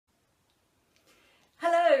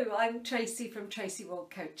Hello, I'm Tracy from Tracy World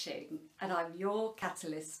Coaching, and I'm your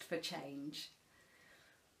catalyst for change.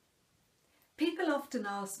 People often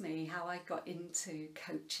ask me how I got into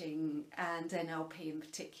coaching and NLP in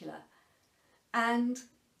particular, and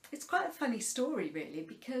it's quite a funny story really,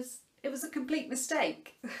 because it was a complete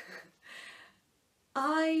mistake.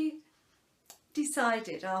 I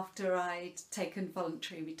decided after I'd taken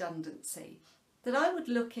voluntary redundancy that I would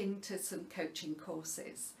look into some coaching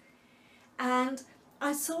courses, and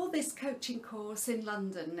I saw this coaching course in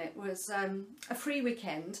London. It was a free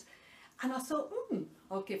weekend, and I thought,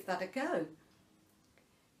 I'll give that a go.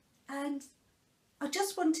 And I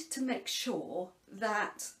just wanted to make sure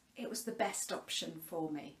that it was the best option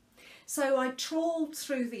for me. So I trawled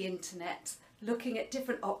through the internet looking at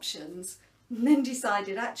different options, and then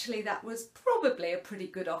decided actually that was probably a pretty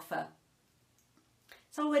good offer.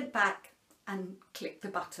 So I went back and clicked the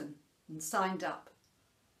button and signed up.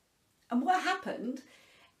 And what happened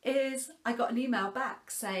is I got an email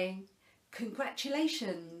back saying,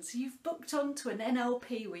 congratulations, you've booked onto an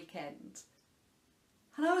NLP weekend.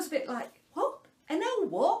 And I was a bit like, what? NL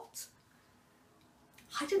what?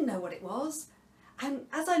 I didn't know what it was. And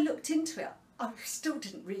as I looked into it, I still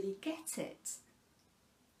didn't really get it.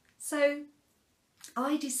 So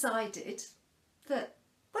I decided that,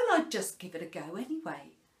 well, I'd just give it a go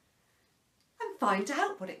anyway and find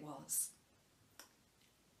out what it was.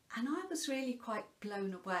 And I was really quite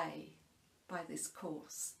blown away by this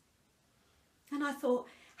course. And I thought,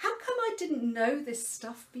 how come I didn't know this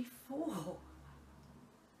stuff before?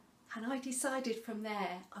 And I decided from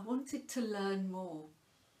there I wanted to learn more.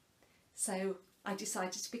 So I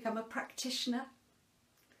decided to become a practitioner.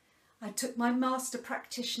 I took my master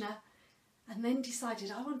practitioner and then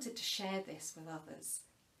decided I wanted to share this with others.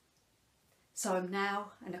 So I'm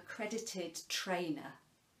now an accredited trainer,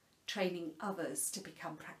 training others to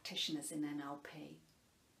become practitioners in NLP.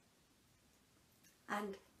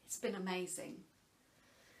 And it's been amazing.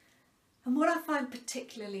 And what I find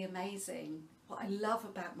particularly amazing, what I love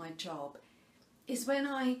about my job, is when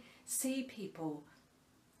I see people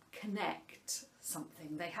connect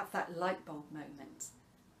something, they have that light bulb moment,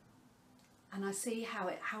 and I see how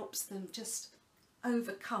it helps them just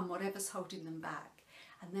overcome whatever's holding them back,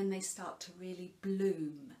 and then they start to really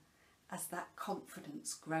bloom as that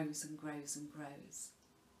confidence grows and grows and grows.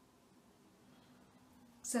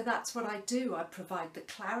 So that's what I do. I provide the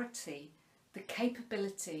clarity, the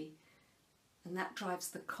capability, and that drives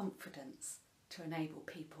the confidence to enable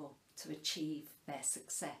people to achieve their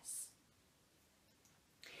success.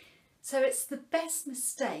 So it's the best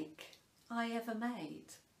mistake I ever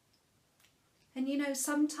made. And you know,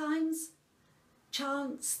 sometimes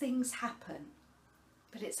chance things happen,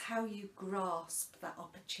 but it's how you grasp that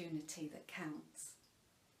opportunity that counts.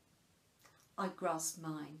 I grasped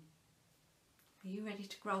mine. Are you ready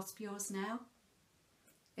to grasp yours now?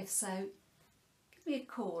 If so, give me a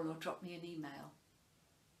call or drop me an email.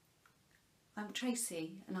 I'm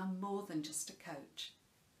Tracy, and I'm more than just a coach.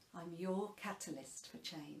 I'm your catalyst for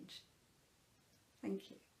change.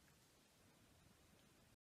 Thank you.